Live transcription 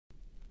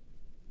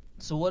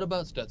So what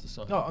about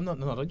Stetsasonic? No,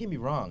 don't get me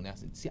wrong. Now,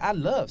 see, I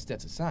love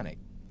Stetsasonic.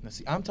 Now,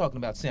 see, I'm talking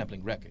about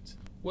sampling records.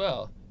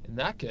 Well, in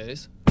that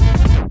case...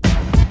 Pump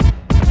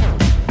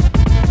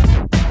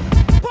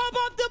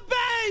up the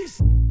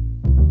bass!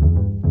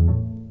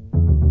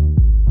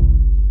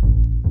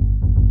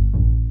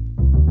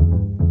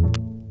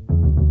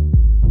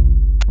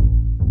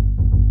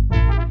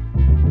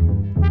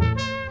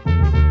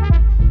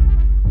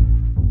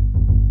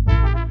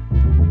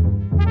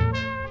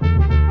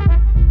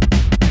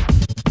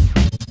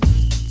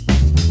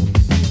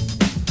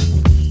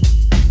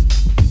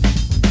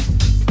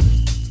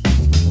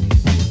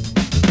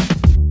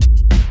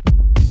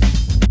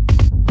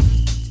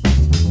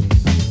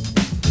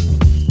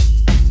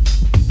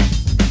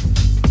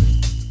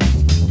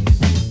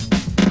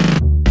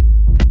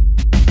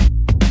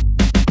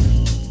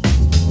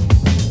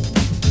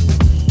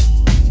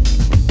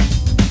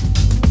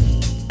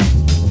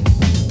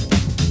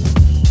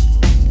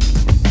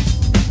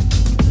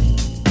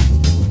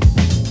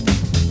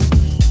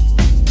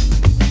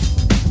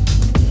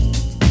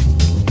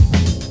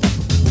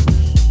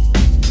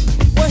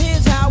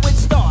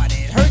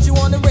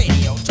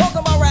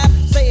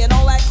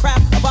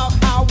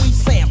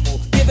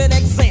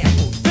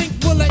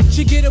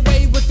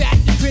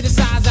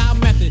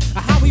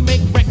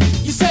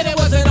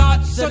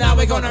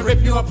 Gonna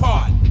rip you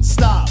apart.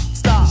 Stop,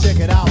 check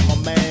it out, my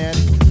man.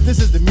 This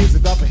is the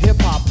music of a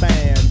hip-hop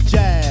band.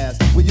 Jazz,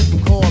 well you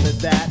can call it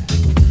that.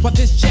 But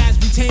this jazz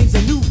retains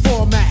a new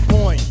format.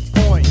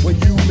 Point, when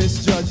you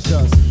misjudged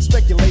us.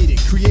 Speculated,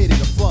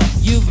 created a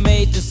fuss. You've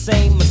made the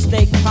same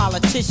mistake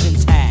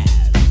politicians have.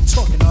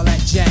 Talking all that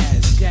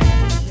jazz.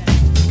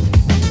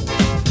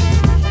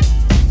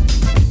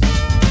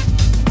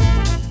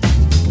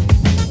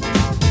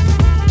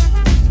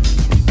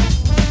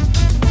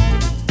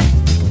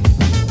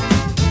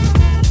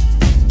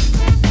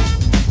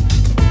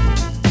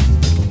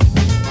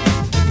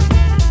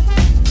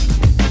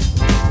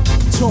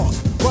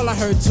 Well, I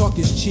heard talk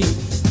is cheap,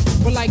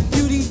 but like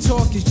beauty,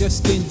 talk is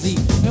just skin deep.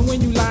 And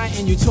when you lie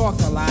and you talk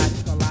a lot,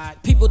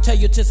 people tell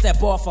you to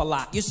step off a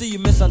lot. You see, you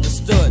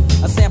misunderstood.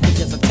 A sample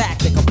is a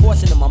tactic, a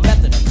portion of my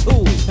method, a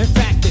tool. In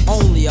fact, it's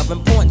only of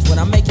importance when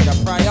I make it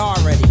a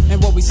priority.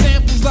 And what we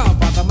sample is loved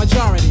by the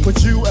majority.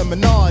 But you a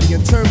minority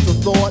in terms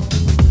of thought,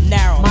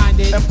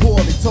 narrow-minded and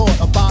poorly taught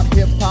about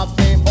hip-hop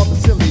fame or the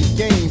silly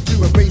game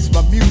to erase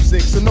my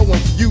music so no one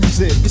can use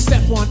it. You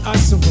step on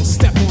us and we'll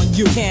step on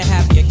you. Can't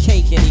have your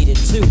cake and eat it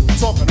too.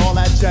 Talking all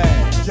that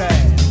jazz.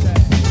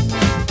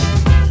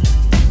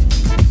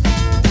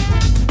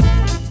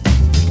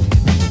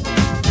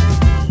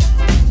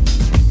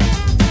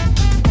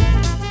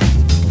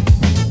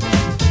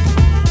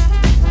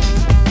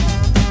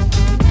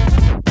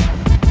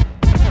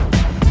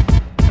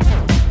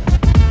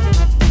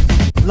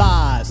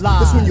 Lies.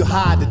 That's when you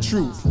hide the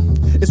truth.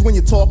 It's when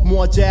you talk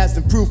more jazz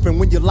than proof, and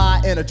when you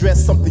lie and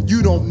address something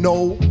you don't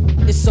know.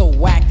 It's so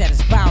whack that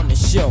it's bound to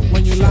show.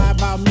 When you lie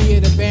about me or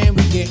the band,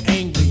 we get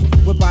angry.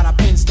 Whip out our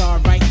pen,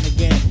 start writing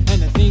again.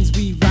 And the things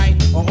we write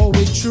are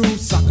always true,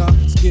 sucker.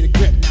 Let's get a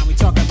grip, now we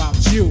talking about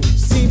you.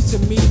 Seems to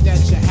me that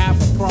you have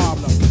a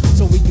problem,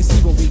 so we can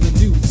see what we can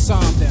do to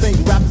solve them.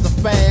 Think rap is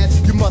a fad?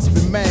 You must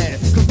be mad,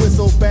 cause we're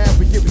so bad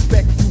we get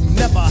respect you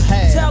never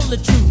had. Tell the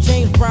truth,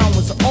 James Brown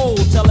was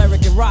old. Tell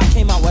Eric and Rock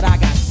came out with I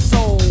Got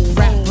Soul.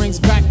 Rap brings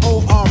back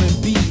old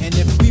R&B, and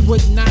if we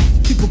would not,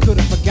 people could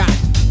have forgotten.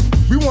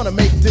 We want to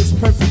make this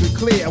perfectly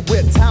clear.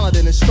 We're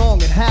talented and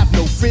strong and have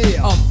no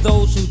fear of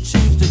those who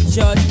choose to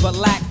judge but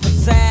lack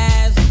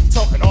pizzazz.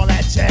 Talking all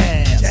that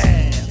jazz.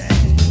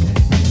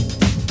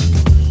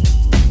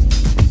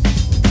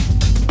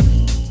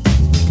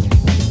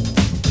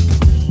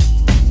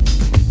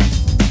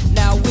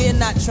 Now we're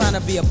not trying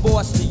to be a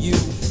boss to you.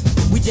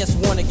 We just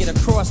want to get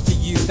across to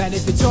you that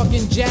if you're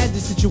talking jazz, the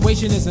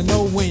situation is a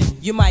no-win.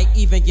 You might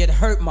even get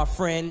hurt, my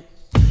friend.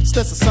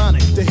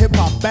 Stetsasonic, the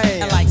hip-hop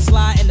band. And like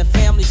Sly and the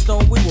Family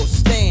Stone, we will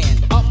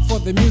stand up for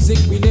the music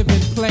we live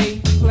and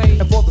play.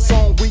 And for the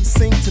song we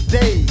sing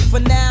today. For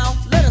now,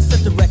 let us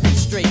set the record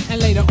straight. And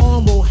later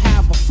on we'll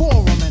have a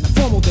forum and a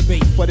formal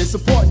debate. But it's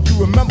important you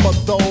remember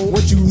though,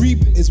 what you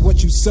reap is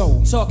what you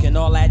sow. Talking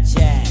all that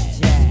jazz.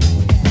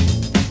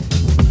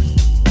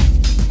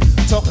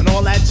 Talking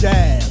all that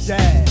jazz.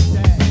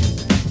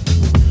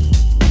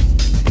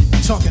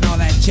 Talking all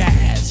that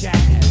jazz.